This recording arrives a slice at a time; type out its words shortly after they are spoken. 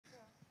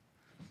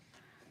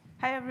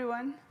Hi,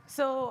 everyone.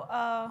 So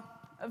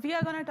we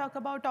are going to talk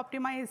about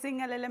optimizing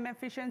LLM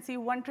efficiency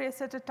one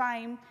trace at a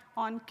time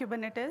on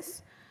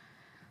Kubernetes.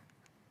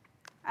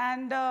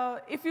 And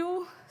if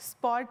you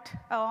spot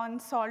on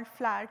salt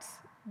flats,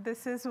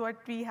 this is what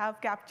we have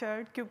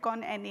captured,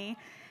 KubeCon NA.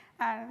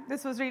 And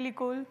this was really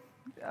cool.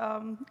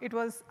 It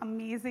was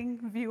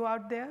amazing view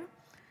out there.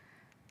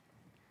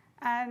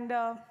 And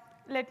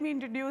let me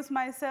introduce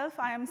myself.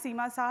 I am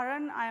Seema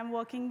Saharan. I am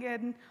working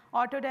in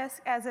Autodesk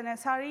as an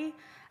SRE,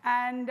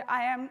 and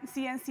I am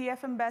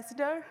CNCF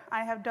ambassador.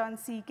 I have done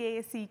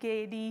CK,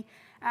 CKAD,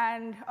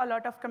 and a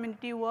lot of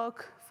community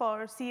work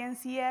for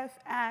CNCF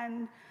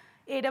and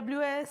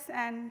AWS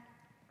and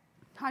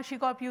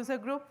HashiCorp user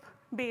group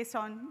based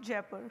on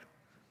Jaipur.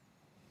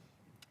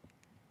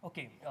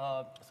 OK,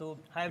 so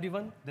hi,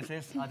 everyone. This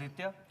is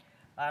Aditya.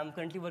 I'm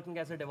currently working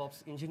as a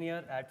DevOps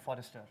engineer at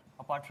Forrester.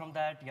 Apart from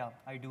that, yeah,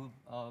 I do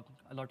a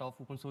lot of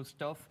open source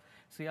stuff.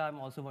 So yeah, I'm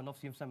also one of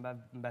CM's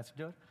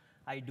ambassador.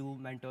 I do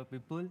mentor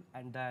people,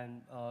 and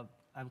then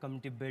I'm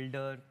community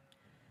builder.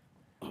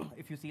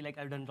 If you see, like,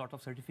 I've done a lot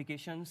of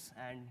certifications,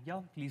 and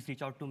yeah, please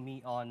reach out to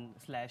me on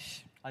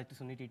 /Aditya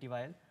Soni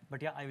TTYL.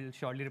 But yeah, I will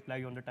surely reply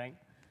you on the time.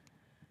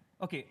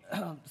 OK,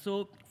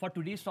 so for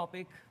today's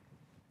topic,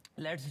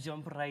 let's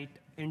jump right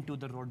into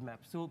the roadmap.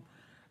 So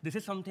this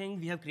is something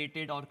we have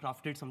created or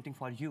crafted something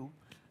for you.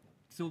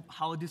 So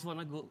how this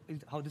gonna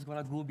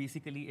go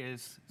basically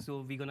is,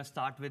 so we're gonna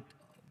start with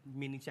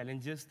many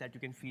challenges that you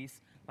can face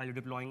while you're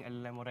deploying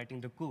LLM or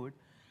writing the code,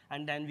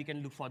 and then we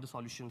can look for the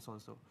solutions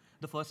also.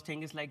 The first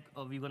thing is like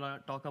we're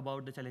gonna talk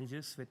about the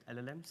challenges with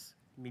LLMs.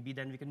 Maybe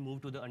then we can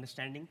move to the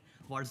understanding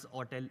what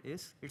AuTel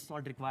is. It's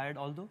not required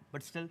although,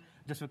 but still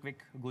just a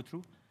quick go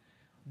through.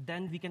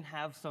 Then we can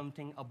have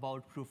something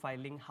about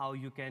profiling, how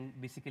you can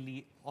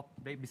basically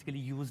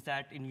use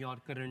that in your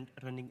current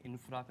running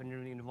infra, current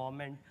running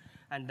environment.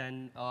 And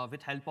then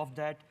with help of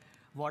that,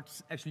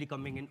 what's actually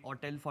coming in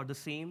AuTel for the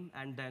same.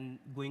 And then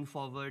going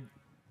forward,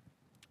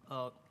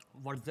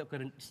 what's the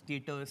current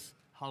status,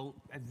 how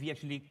we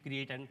actually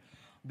create and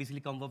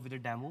basically come up with a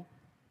demo.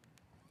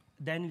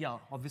 Then, yeah,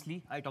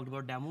 obviously, I talked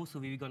about demo. So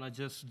we're going to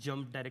just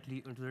jump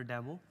directly into the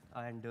demo.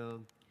 And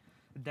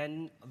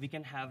then we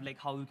can have like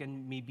how you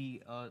can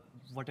maybe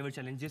whatever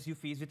challenges you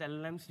face with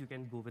LLMs, you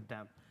can go with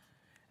them.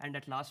 And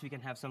at last, we can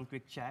have some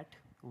quick chat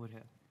over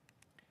here.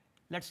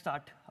 Let's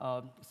start.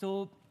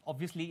 So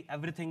obviously,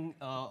 everything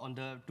on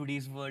the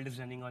today's world is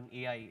running on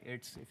AI.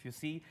 It's, if you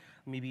see,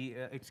 maybe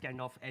it's kind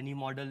of any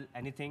model,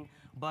 anything,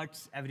 but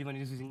everyone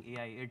is using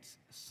AI. It's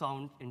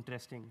sound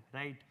interesting,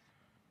 right?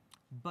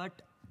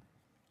 But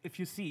if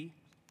you see,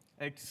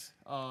 it's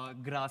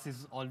grass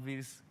is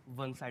always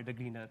one side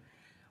greener.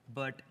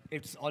 But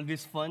it's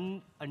always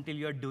fun until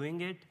you're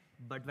doing it.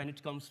 But when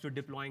it comes to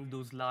deploying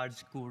those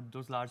large code,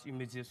 those large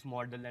images,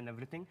 model, and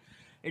everything,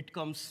 it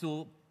comes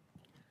so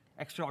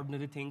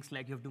extraordinary things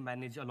like you have to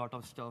manage a lot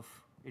of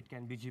stuff. It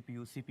can be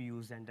GPUs,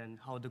 CPUs, and then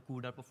how the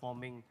code are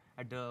performing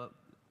at the,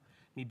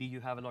 maybe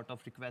you have a lot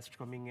of requests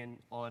coming in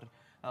or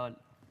a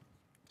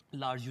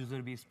large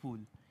user base pool.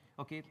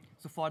 Okay,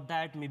 so for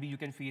that, maybe you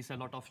can face a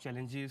lot of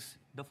challenges.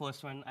 The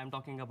first one, I'm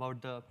talking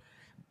about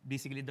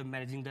basically the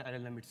managing the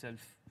LLM itself.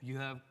 You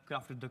have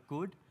crafted the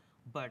code,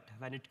 but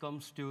when it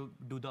comes to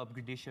do the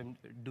upgradation,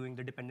 doing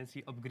the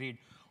dependency upgrade,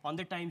 on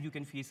the time you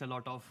can face a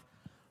lot of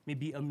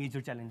maybe a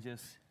major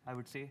challenges, I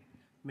would say.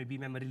 Maybe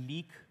memory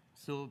leak.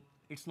 So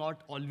it's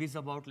not always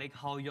about like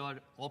how your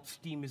ops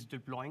team is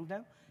deploying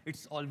them.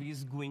 It's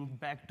always going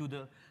back to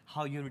the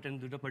how you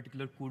return to the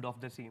particular code of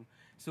the same.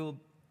 So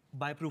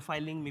by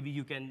profiling, maybe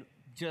you can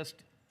just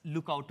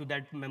look out to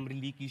that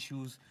memory leak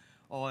issues,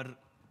 or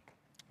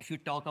if you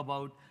talk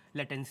about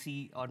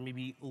latency or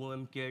maybe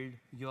OM killed,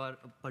 your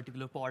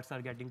particular pods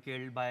are getting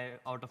killed by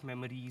out of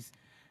memories,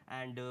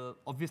 and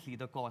obviously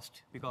the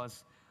cost,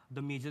 because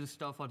the major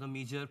stuff or the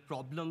major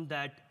problem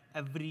that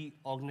every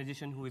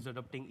organization who is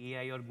adopting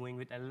AI or going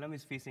with LLM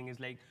is facing is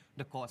like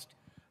the cost,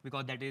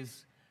 because that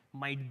is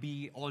might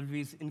be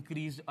always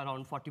increased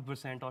around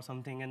 40% or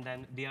something, and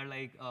then they are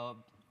like,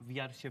 we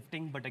are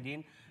shifting, but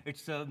again,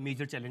 it's a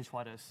major challenge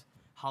for us,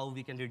 how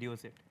we can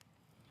reduce it.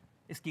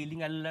 Scaling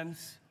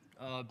LLMs,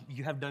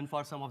 you have done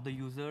for some of the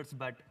users,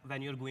 but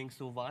when you're going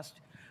so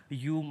vast,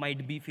 you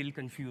might feel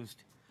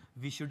confused.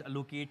 We should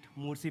allocate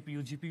more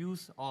CPU,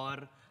 GPUs,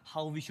 or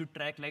how we should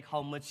track like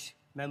how much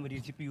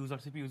memory, GPUs, or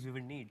CPUs we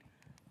will need.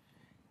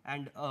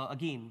 And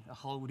again,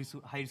 how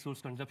high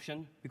resource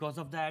consumption. Because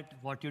of that,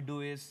 what you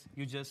do is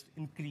you just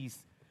increase,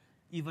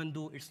 even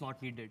though it's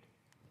not needed.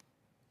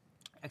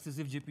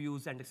 Excessive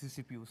GPUs and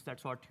excessive CPUs,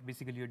 that's what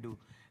basically you do.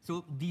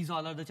 So these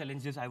all are the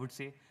challenges, I would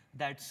say.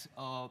 That's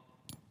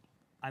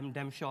I'm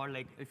damn sure,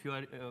 like, if you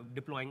are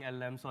deploying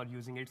LLMs or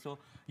using it, so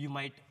you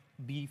might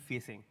be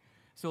facing.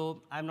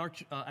 So I'm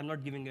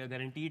not giving a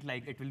guaranteed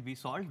like it will be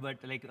solved, but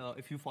like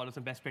if you follow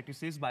some best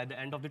practices, by the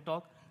end of the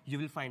talk, you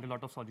will find a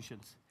lot of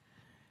solutions.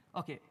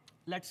 Okay,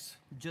 let's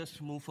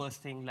just move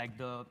first thing like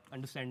the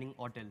understanding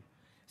AuTel.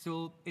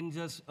 So in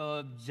just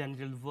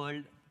general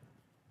word,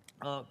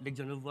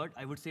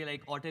 I would say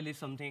like AuTel is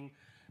something,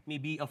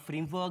 maybe a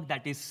framework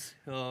that is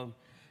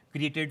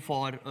created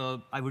for,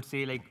 I would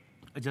say, like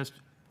just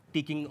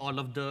taking all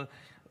of the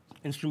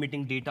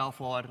instrumenting data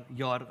for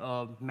your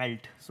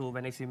melt. So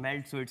when I say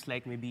melt, so it's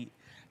like maybe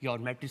your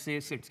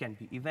matrices, it can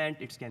be event,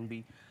 it can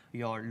be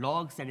your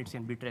logs, and it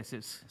can be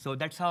traces. So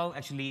that's how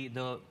actually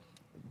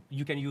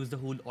you can use the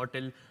whole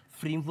Autel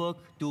framework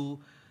to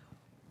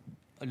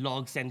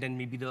logs and then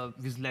maybe the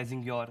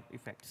visualizing your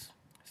effects.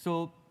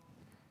 So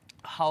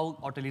how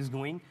Autel is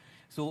going.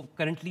 So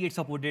currently it's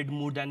supported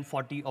more than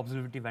 40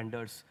 observability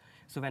vendors.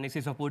 So when I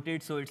say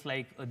supported, so it's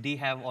like they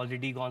have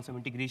already gone some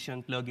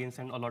integration, plugins,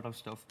 and a lot of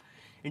stuff.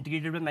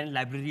 Integrated with many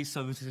libraries,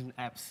 services, and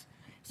apps.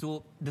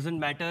 So it doesn't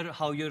matter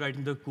how you're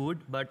writing the code,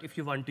 but if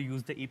you want to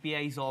use the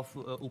APIs of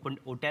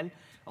OpenTelemetry,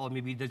 or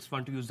maybe just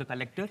want to use the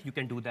collector, you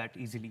can do that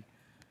easily.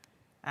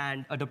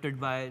 And adopted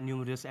by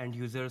numerous end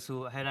users.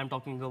 So here I'm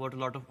talking about a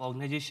lot of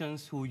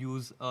organizations who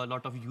use a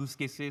lot of use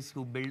cases,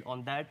 who build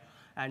on that,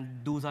 and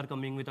those are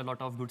coming with a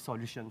lot of good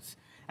solutions.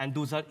 And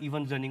those are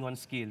even running on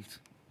scales.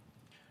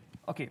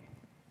 Okay,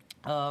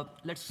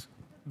 let's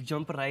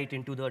jump right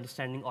into the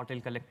understanding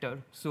Autel collector.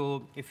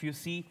 So if you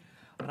see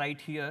right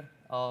here,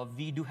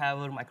 we do have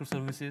our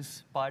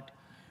microservices part.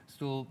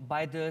 So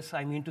by this,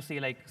 I mean to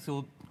say like,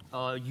 so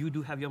you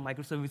do have your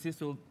microservices,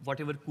 so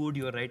whatever code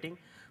you're writing,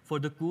 for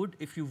the code,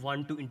 if you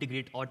want to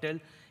integrate Autel,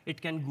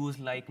 it can goes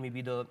like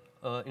maybe the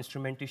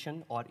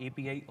instrumentation or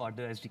API or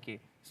the SDK.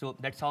 So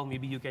that's how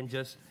maybe you can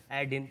just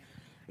add in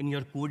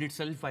your code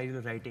itself while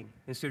you're writing,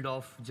 instead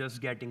of just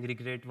getting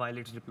regret while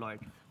it's deployed.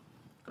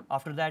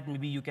 After that,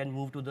 maybe you can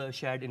move to the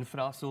shared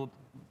infra. So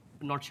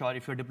not sure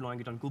if you're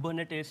deploying it on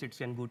Kubernetes, it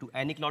can go to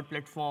any cloud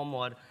platform,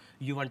 or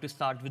you want to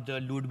start with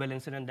the load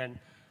balancer and then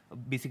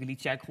basically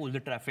check all the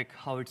traffic,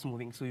 how it's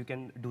moving. So you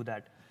can do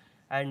that.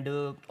 And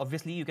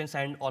obviously, you can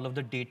send all of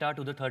the data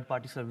to the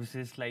third-party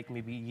services like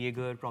maybe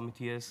Jaeger,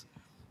 Prometheus,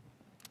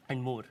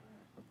 and more.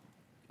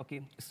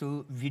 Okay,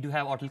 so we do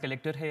have Autel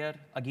collector here.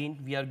 Again,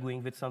 we are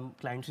going with some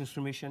client's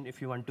information.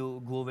 If you want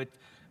to go with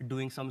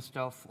doing some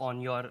stuff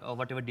on your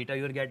whatever data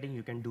you're getting,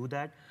 you can do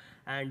that.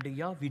 And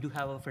yeah, we do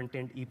have a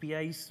front-end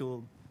APIs.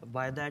 So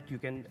by that, you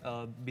can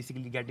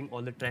basically getting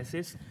all the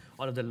traces,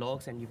 all of the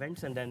logs and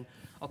events, and then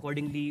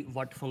accordingly,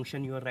 what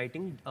function you are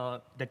writing,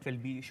 that will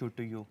be shown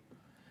to you.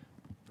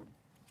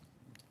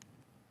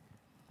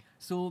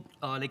 So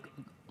like,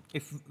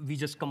 if we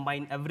just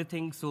combine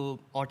everything, so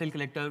Autel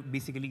collector,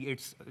 basically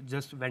it's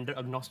just vendor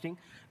agnostic,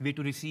 way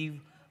to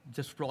receive,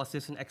 just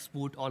process and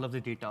export all of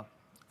the data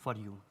for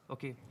you,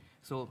 okay?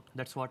 So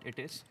that's what it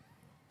is.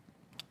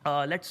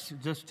 Let's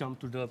just jump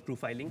to the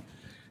profiling.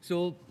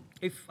 So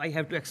if I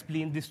have to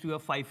explain this to a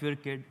 5-year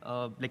kid,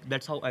 like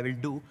that's how I will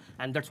do,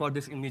 and that's what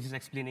this image is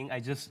explaining. I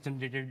just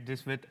generated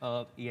this with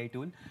AI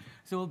tool.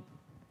 So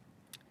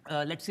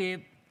let's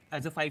say,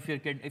 as a 5-year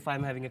kid, if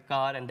I'm having a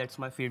car and that's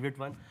my favorite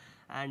one,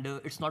 and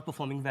it's not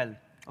performing well,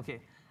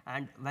 okay?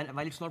 And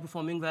while it's not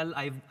performing well,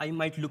 I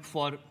might look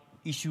for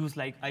issues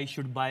like I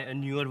should buy a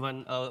newer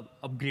one,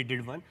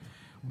 upgraded one.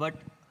 But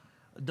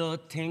the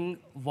thing,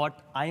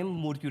 what I am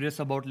more curious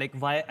about, like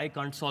why I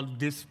can't solve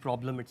this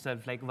problem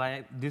itself, like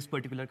why this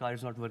particular car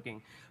is not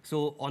working.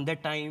 So on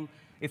that time,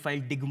 if I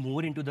dig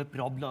more into the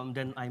problem,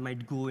 then I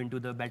might go into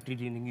the battery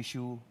draining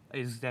issue.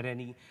 Is there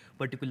any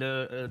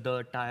particular,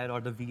 the tire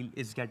or the wheel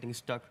is getting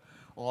stuck?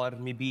 Or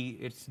maybe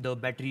it's the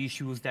battery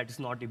issues that is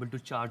not able to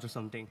charge or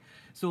something.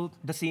 So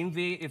the same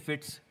way,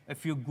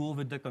 if you go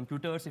with the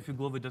computers, if you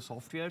go with the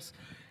softwares,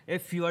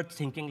 if you are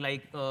thinking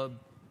like,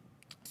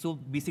 so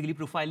basically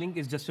profiling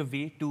is just a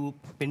way to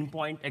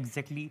pinpoint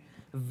exactly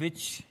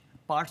which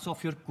parts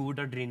of your code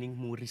are draining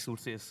more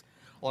resources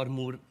or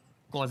more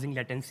causing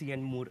latency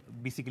and more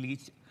basically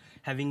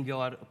having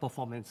your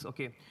performance,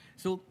 okay?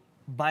 So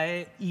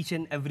by each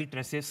and every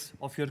traces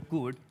of your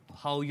code,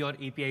 how your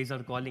APIs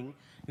are calling,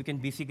 you can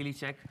basically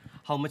check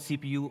how much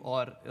CPU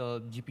or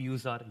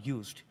GPUs are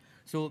used.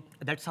 So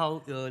that's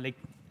how like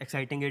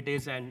exciting it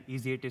is and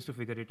easy it is to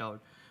figure it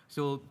out.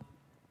 So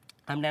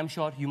I'm damn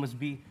sure you must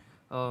be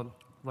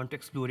want to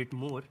explore it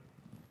more.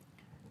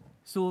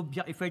 So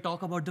yeah, if I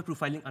talk about the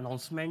profiling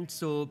announcement,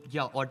 so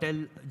yeah,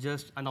 Autel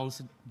just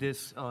announced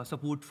this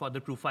support for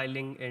the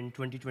profiling in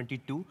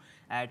 2022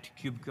 at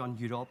KubeCon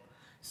Europe.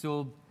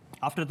 So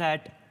after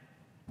that,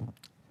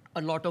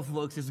 a lot of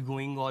work is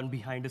going on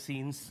behind the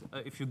scenes.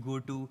 If you go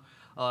to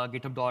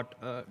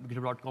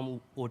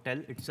github.com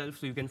Autel itself,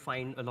 so you can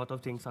find a lot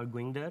of things are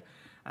going there.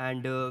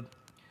 And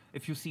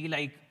if you see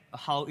like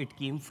how it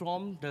came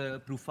from,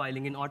 the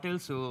profiling in Autel,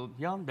 so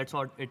yeah, that's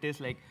what it is.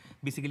 Like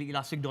basically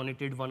Elastic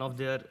donated one of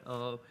their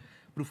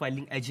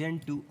profiling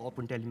agent to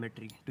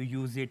OpenTelemetry to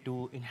use it,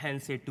 to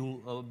enhance it,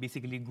 to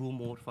basically go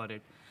more for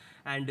it.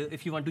 And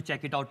if you want to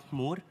check it out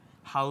more,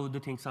 how the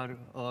things are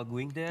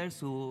going there,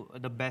 so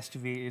the best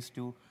way is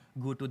to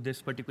go to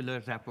this particular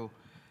repo.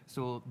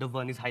 So the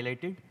one is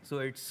highlighted. So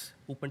it's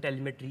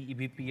OpenTelemetry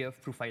eBPF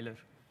profiler.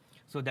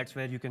 So that's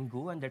where you can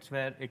go, and that's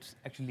where it's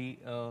actually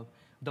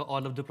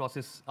all of the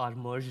process are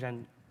merged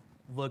and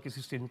work is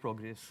still in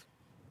progress.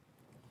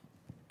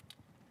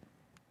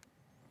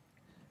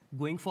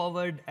 going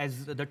forward,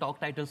 as the talk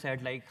title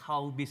said, like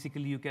how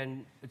basically you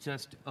can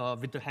just,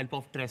 with the help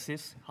of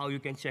traces, how you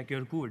can check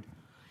your code.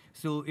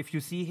 So if you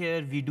see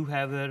here, we do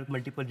have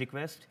multiple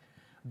requests,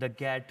 the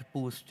get,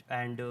 post,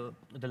 and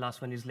the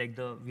last one is like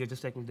we are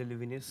just checking the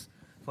liveness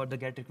for the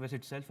get request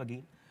itself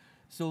again.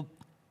 So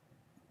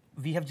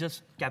we have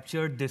just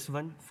captured this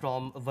one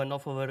from one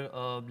of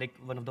our,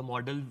 one of the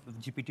model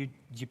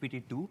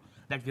GPT-2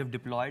 that we have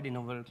deployed in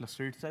our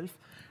cluster itself.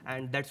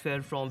 And that's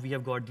where from we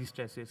have got these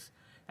traces.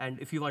 And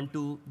if you want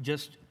to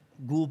just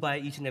go by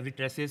each and every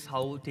traces,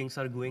 how things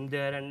are going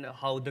there and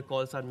how the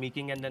calls are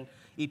making and then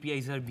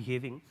APIs are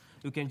behaving,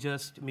 you can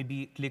just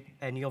maybe click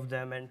any of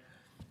them and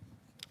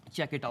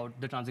check it out,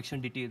 the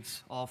transaction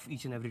details of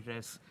each and every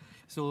trace.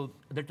 So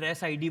the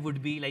trace ID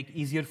would be like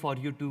easier for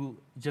you to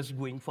just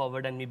going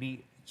forward and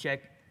maybe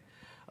check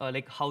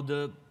like how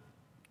the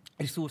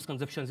resource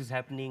consumption is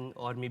happening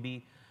or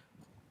maybe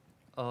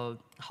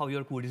how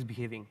your code is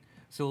behaving.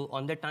 So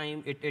on that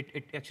time,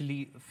 it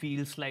actually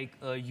feels like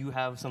you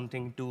have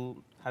something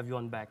to have you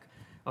on back.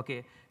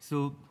 Okay,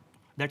 so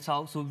that's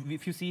how. So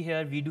if you see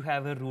here, we do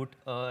have a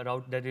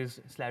route that is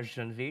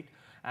 /generate.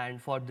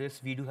 And for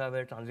this, we do have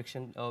a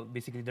transaction,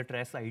 basically the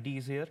trace ID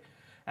is here.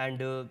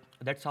 And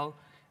that's how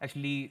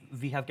actually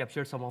we have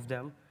captured some of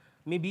them.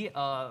 Maybe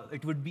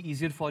it would be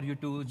easier for you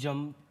to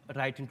jump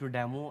right into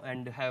demo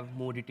and have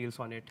more details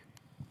on it.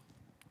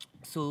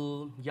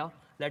 So yeah,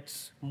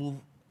 let's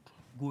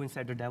go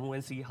inside the demo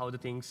and see how the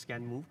things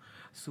can move.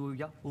 So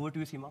yeah, over to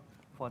you, Seema,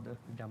 for the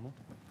demo.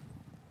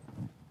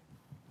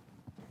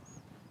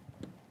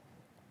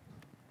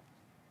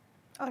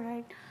 All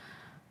right.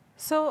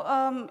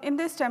 So in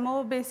this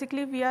demo,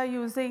 basically, we are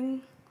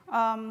using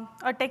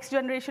a text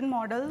generation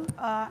model,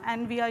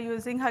 and we are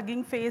using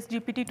Hugging Face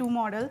GPT-2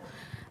 model.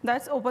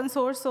 That's open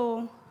source,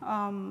 so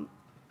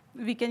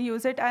we can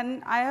use it.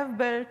 And I have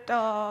built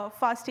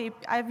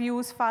I've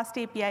used Fast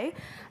API.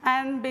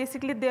 And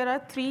basically, there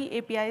are 3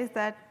 APIs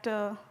that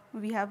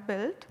we have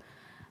built.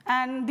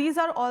 And these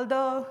are all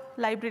the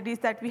libraries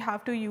that we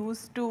have to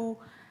use to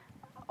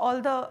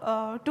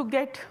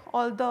get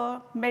all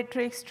the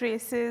metrics,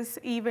 traces,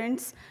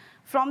 events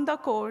from the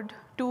code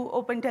to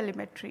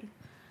OpenTelemetry.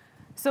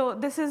 So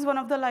this is one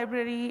of the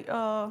library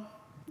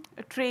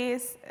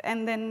trace,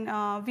 and then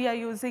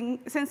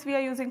since we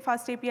are using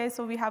Fast API,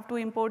 so we have to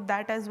import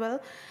that as well.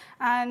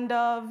 And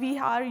we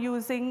are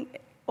using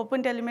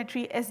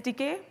OpenTelemetry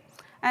SDK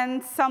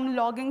and some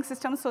logging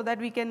systems so that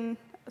we can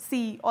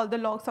see all the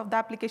logs of the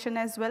application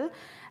as well.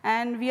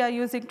 And we are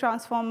using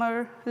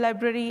transformer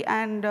library,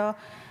 and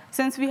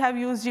since we have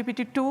used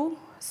GPT-2,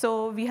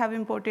 so we have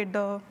imported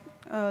the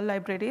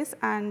libraries.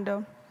 And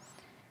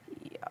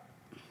yeah.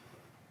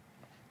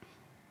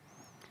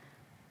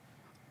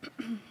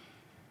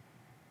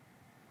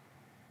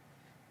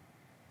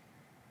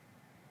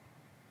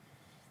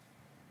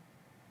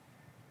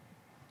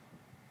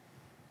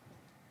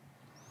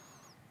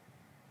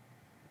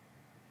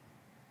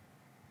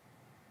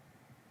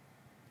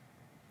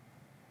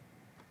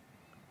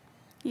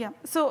 Yeah,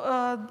 so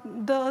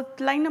the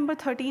line number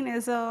 13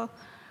 is a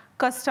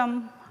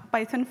custom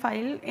Python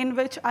file in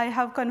which I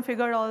have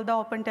configured all the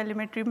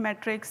OpenTelemetry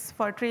metrics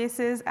for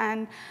traces,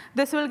 and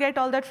this will get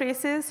all the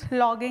traces,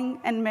 logging,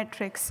 and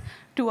metrics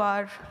to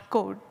our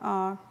code,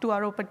 to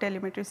our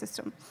OpenTelemetry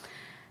system.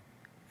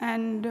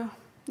 And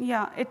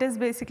yeah, it is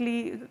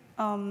basically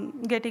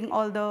getting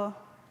all the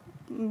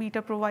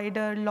meter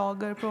provider,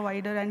 logger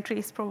provider, and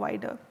trace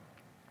provider.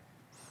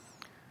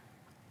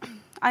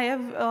 I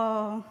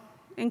have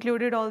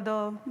included all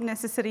the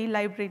necessary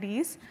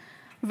libraries,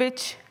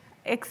 which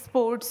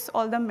exports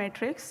all the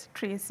metrics,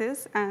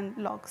 traces, and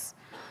logs.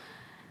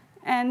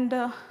 And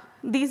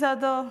these are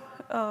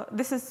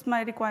this is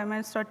my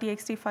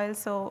requirements.txt file,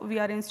 so we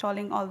are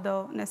installing all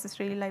the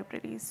necessary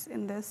libraries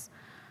in this.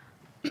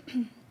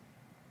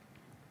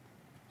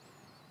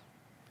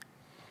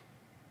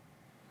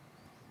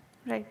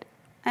 Right,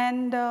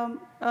 and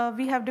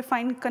we have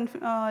defined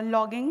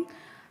logging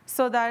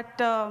so that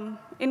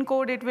in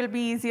code it will be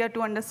easier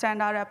to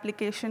understand our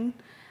application.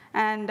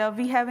 And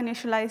we have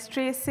initialized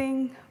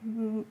tracing,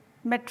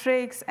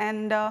 metrics,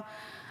 and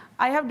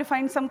I have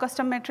defined some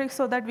custom metrics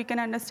so that we can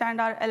understand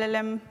our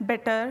LLM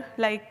better,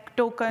 like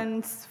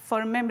tokens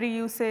for memory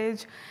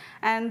usage.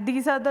 And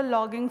these are the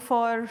logging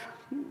for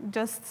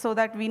just so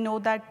that we know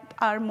that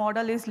our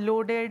model is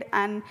loaded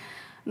and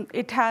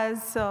it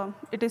is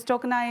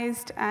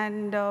tokenized,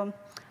 and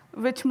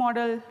which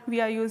model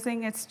we are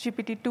using. It's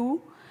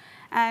GPT-2.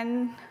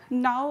 And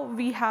now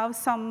we have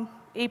some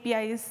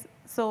APIs.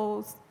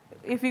 So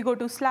if we go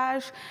to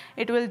 /,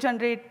 it will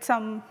generate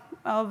some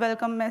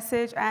welcome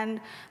message. And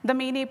the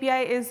main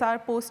API is our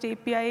post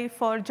API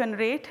for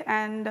generate.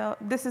 And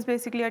this is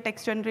basically a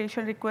text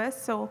generation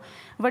request. So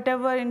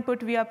whatever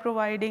input we are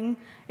providing,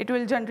 it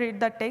will generate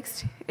the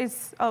text.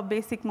 It's a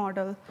basic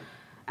model.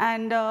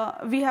 And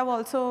we have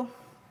also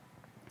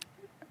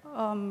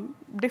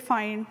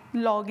defined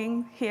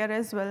logging here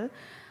as well.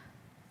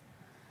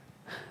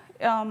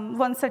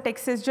 Once the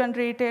text is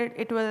generated,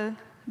 it will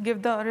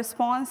give the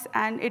response,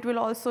 and it will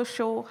also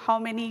show how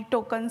many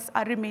tokens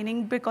are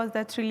remaining, because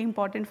that's really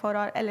important for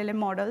our LLM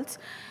models.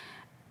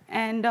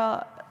 And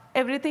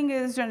everything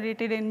is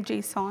generated in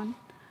JSON.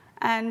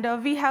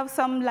 And we have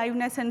some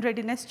liveness and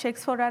readiness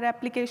checks for our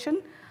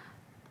application.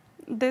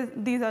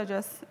 These are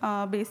just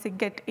basic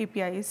GET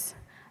APIs.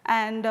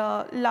 And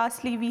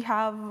lastly, we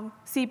have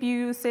CPU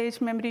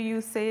usage, memory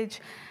usage,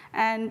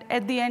 and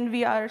at the end,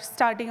 we are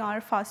starting our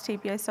fast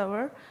API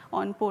server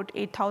on port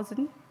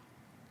 8000.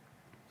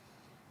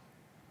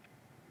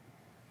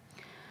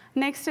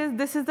 Next is,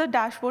 this is the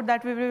dashboard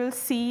that we will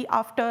see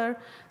after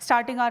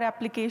starting our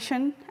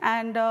application.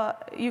 And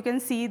you can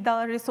see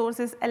the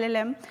resources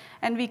LLM,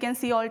 and we can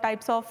see all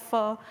types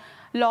of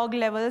log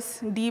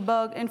levels,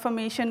 debug,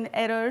 information,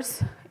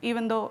 errors,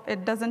 even though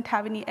it doesn't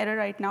have any error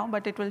right now,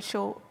 but it will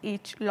show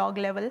each log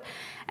level.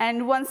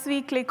 And once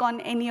we click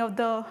on any of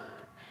the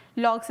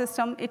log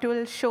system, it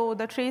will show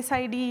the trace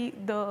ID,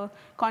 the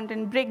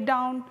content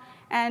breakdown,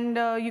 and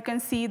you can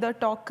see the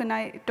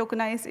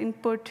tokenized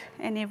input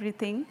and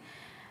everything.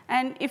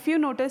 And if you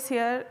notice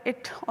here,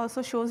 it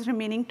also shows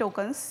remaining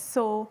tokens.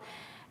 So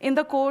in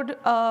the code,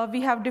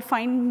 we have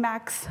defined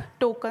max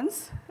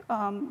tokens.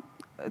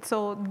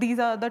 So these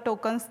are the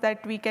tokens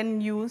that we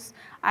can use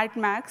at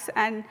max.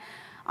 And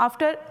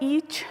after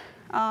each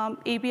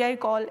API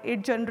call,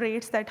 it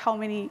generates that how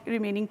many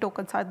remaining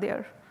tokens are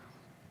there.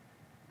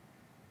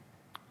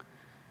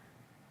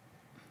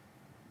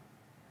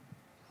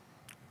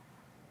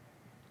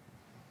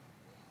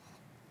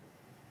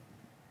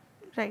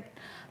 Right.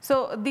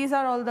 So these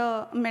are all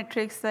the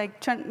metrics, like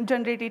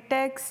generated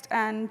text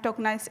and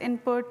tokenized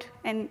input,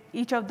 and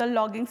each of the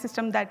logging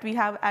system that we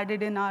have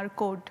added in our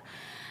code.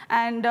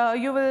 And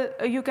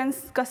you can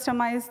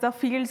customize the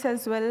fields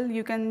as well.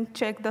 You can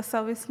check the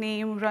service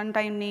name,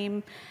 runtime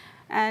name.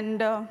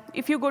 And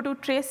if you go to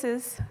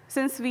traces,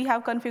 since we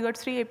have configured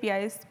 3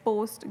 APIs,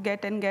 post,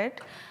 get, and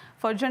get,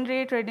 for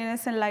generate,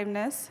 readiness, and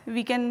liveness,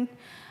 we can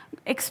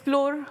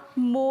explore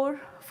more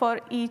for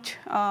each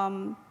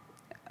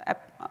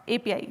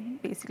API,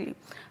 basically.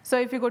 So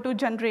if you go to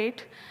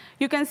generate,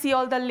 you can see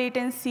all the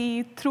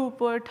latency,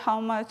 throughput, how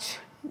much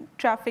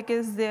traffic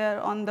is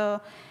there on the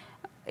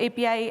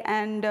API,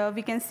 and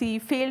we can see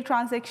failed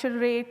transaction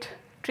rate,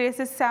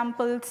 traces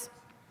samples.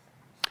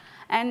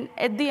 And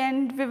at the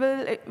end,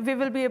 we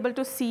will be able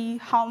to see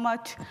how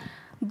much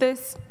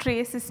this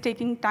trace is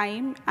taking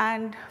time.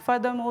 And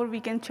furthermore,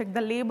 we can check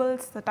the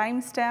labels, the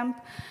timestamp,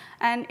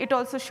 and it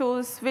also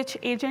shows which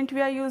agent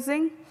we are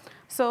using.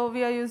 So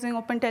we are using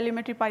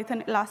OpenTelemetry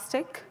Python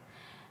Elastic.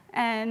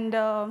 And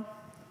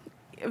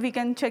we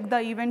can check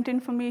the event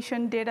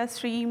information, data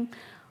stream,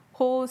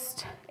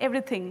 host,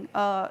 everything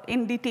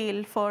in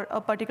detail for a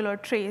particular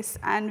trace.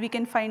 And we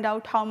can find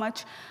out how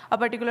much a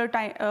particular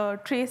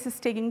trace is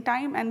taking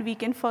time, and we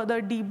can further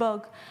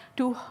debug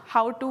to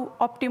how to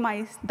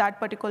optimize that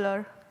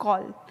particular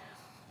call.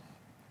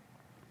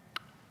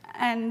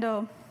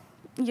 And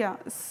yeah,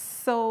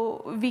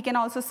 so we can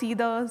also see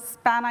the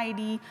span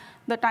ID,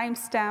 the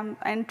timestamp,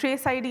 and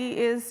trace ID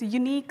is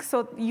unique,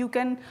 so you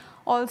can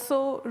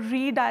also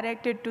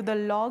redirect it to the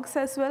logs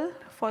as well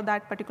for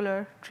that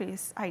particular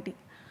trace ID.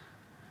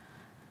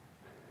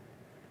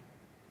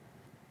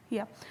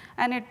 Yeah,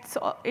 and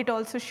it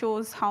also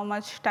shows how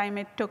much time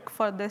it took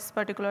for this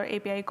particular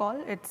API call.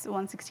 It's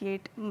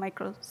 168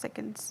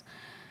 microseconds.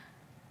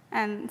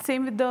 And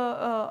same with the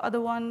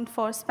other one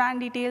for span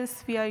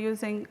details. We are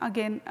using,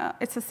 again,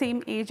 it's the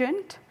same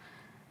agent.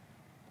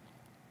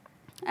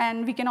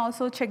 And we can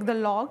also check the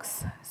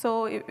logs.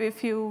 So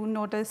if you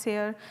notice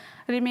here,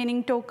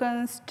 remaining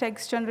tokens,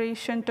 text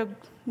generation took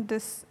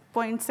this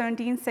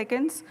 0.17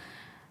 seconds.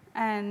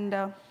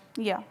 And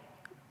yeah.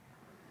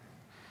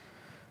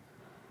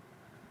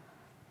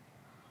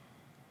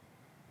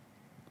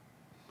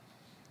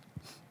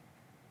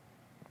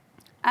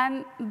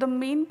 And the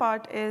main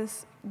part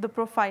is the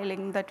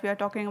profiling that we are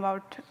talking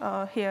about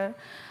here.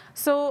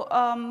 So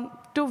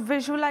to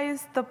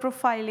visualize the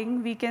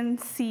profiling, we can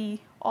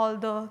see all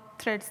the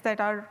threads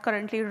that are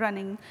currently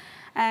running.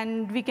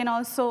 And we can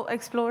also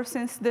explore,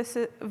 since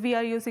we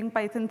are using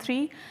Python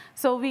 3,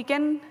 so we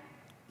can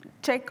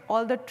check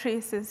all the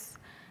traces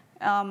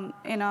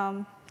in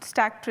a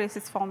stack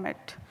traces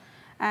format.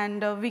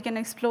 And we can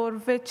explore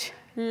which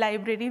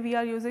library we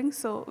are using.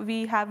 So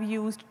we have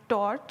used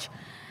Torch.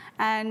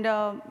 And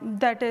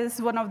that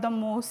is one of the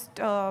most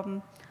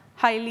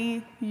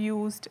highly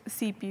used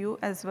CPU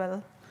as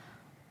well.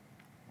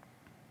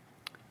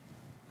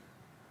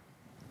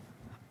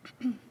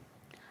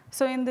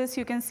 So in this,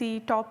 you can see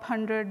top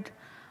 100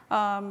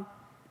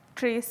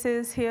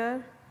 traces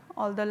here.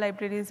 All the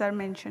libraries are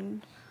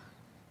mentioned.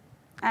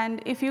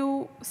 And if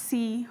you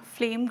see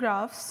flame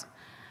graphs,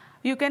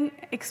 you can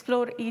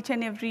explore each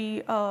and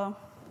every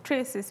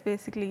traces,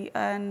 basically.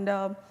 And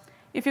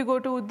if you go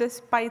to this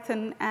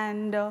Python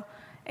and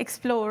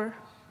explore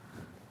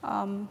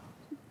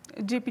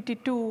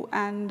GPT-2,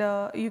 and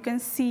you can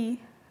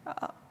see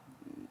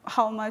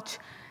how much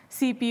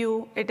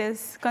CPU it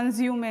is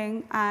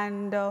consuming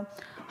and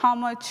how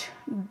much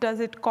does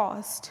it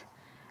cost.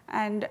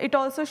 And it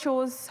also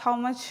shows how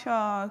much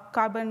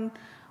carbon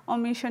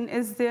emission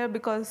is there,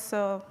 because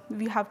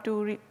we have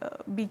to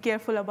be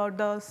careful about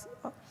the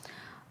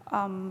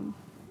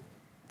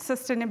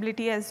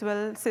sustainability as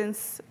well,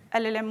 since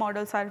LLM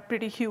models are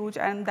pretty huge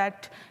and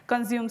that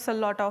consumes a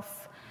lot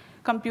of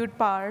compute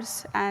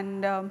powers.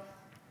 And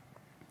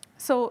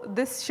so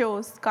this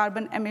shows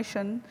carbon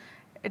emission.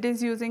 It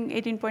is using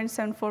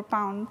 18.74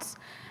 pounds,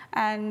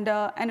 and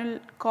annual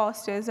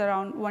cost is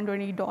around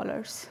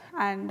 $120,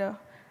 and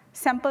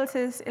samples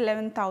is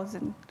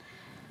 11,000.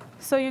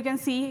 So you can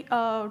see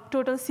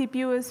total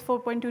CPU is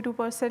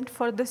 4.22%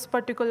 for this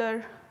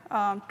particular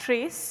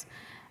trace,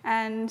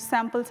 and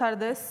samples are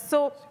this.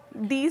 So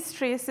these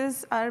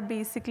traces are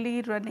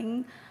basically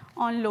running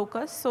on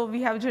Locust. So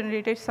we have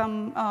generated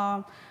some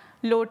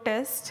load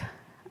test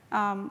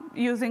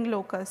using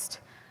Locust.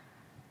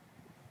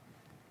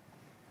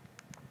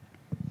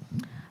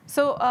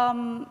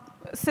 So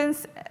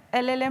since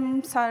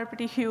LLMs are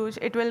pretty huge,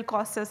 it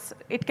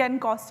can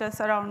cost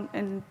us around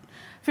in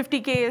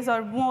 50Ks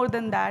or more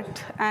than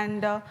that.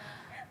 And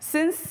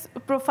since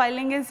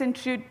profiling is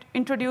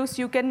introduced,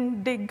 you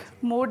can dig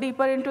more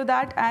deeper into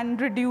that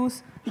and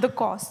reduce the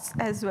costs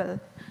as well.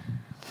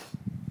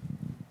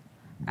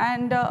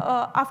 And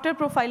after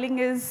profiling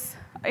is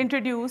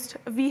introduced,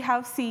 we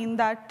have seen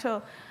that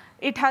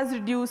it has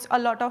reduced a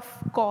lot of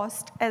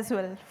cost as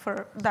well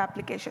for the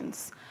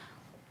applications.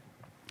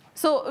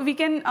 So we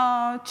can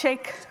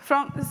check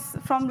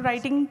from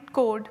writing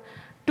code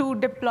to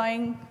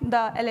deploying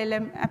the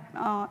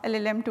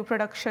LLM to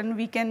production.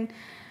 We can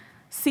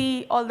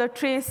see all the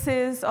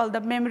traces, all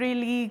the memory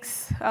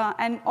leaks,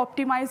 and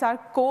optimize our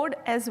code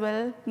as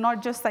well,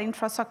 not just the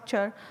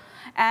infrastructure.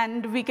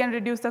 And we can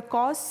reduce the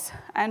costs,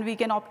 and we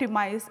can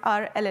optimize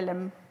our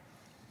LLM.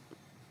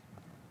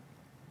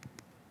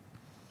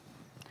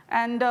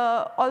 And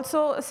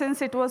also,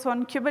 since it was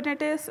on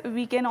Kubernetes,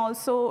 we can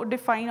also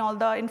define all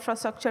the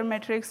infrastructure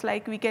metrics,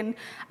 like we can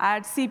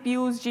add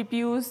CPUs,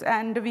 GPUs,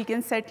 and we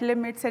can set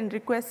limits and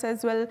requests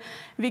as well.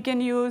 We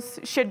can use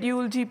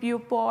scheduled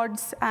GPU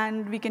pods,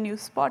 and we can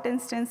use spot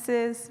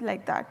instances,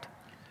 like that.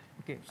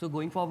 Okay, so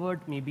going forward,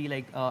 maybe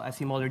like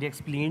Asim already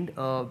explained,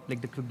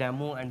 like the quick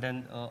demo and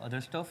then other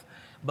stuff.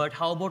 But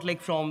how about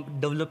like from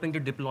developing to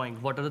deploying?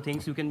 What are the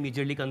things you can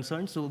majorly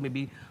concern? So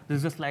maybe this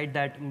is a slide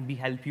that maybe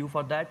help you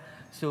for that.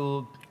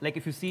 So like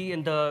if you see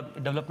in the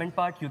development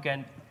part, you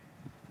can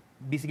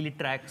basically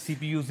track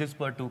CPU uses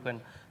per token,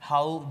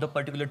 how the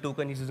particular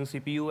token is using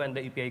CPU and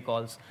the API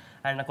calls,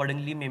 and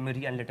accordingly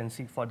memory and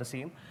latency for the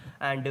same.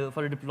 And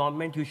for the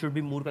deployment, you should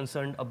be more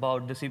concerned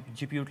about the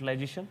GPU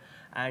utilization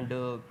and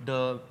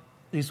the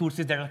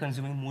resources that are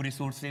consuming more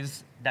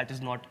resources that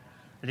is not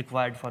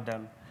required for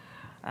them.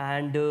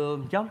 And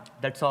yeah,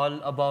 that's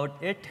all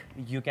about it.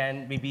 You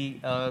can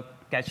maybe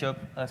catch up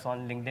us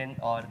on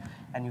LinkedIn or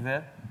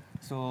anywhere.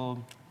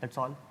 So that's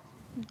all.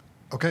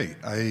 OK,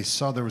 I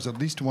saw there was at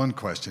least one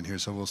question here,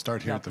 so we'll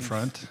start here at the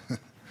front.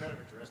 Kind of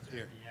addressed it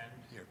at the end.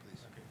 Here,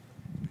 please.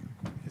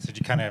 Okay. So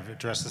you kind of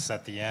addressed this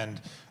at the end,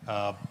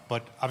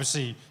 but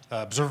obviously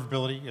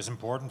observability is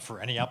important for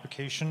any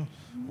application.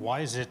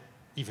 Why is it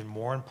even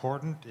more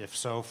important, if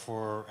so,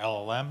 for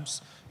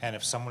LLMs? And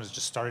if someone is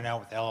just starting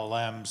out with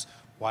LLMs,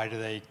 why do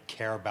they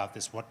care about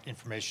this? What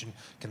information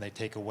can they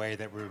take away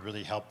that would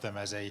really help them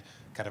as a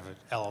kind of an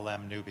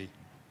LLM newbie?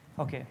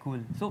 OK, cool.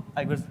 So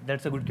I guess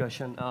that's a good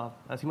question.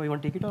 Seema, you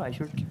want to take it or I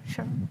should?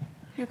 Sure,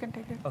 you can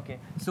take it. OK,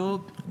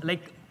 so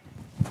like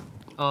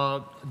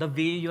the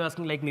way you're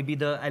asking, like maybe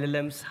the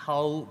LLMs,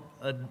 how,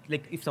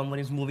 like if someone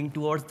is moving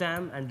towards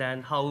them, and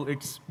then how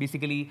it's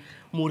basically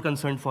more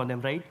concerned for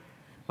them, right?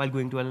 While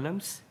going to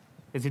LLMs,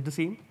 is it the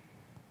same?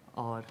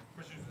 Or?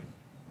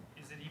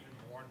 Is it even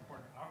more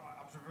important?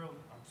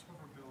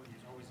 Observability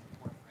is always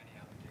important for any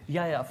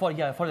application.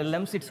 Yeah, for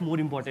LLMs, it's more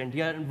important.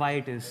 Yeah, and why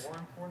it is? More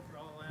important for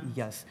LLMs?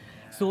 Yes.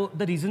 So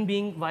the reason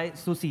being why,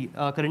 so see,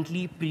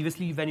 currently,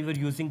 previously, when you were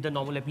using the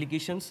normal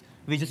applications,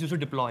 we just used to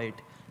deploy it.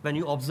 When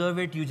you observe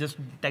it, you just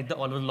take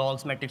all the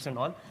logs, metrics, and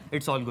all.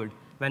 It's all good.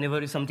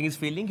 Whenever something is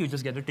failing, you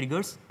just get the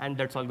triggers, and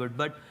that's all good.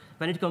 But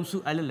when it comes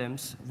to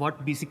LLMs,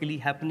 what basically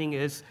happening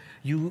is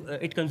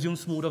it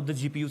consumes more of the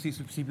GPU,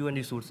 CPU, and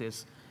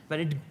resources. When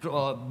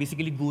it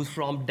basically goes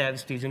from dev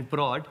stage and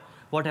prod,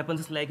 what happens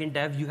is like in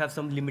dev, you have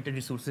some limited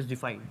resources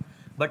defined.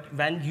 But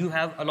when you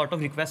have a lot of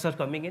requests are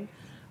coming in,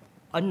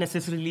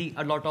 unnecessarily,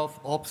 a lot of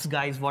ops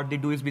guys, what they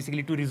do is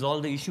basically to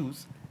resolve the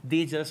issues,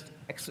 they just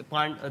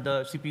expand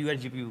the CPU and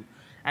GPU.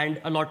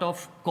 And a lot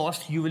of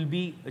cost you will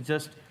be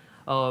just,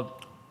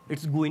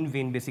 it's go in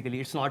vain,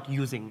 basically. It's not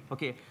using,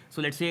 OK?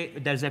 So let's say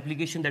there's an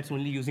application that's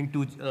only using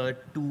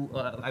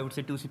I would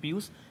say two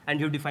CPUs, and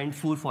you've defined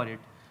 4 for it.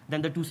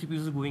 Then the 2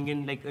 CPUs are going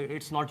in, like,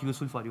 it's not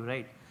useful for you,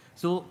 right?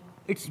 So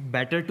it's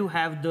better to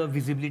have the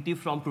visibility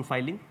from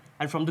profiling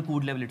and from the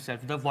code level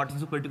itself, what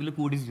is the particular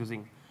code is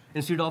using,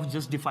 instead of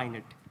just define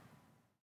it.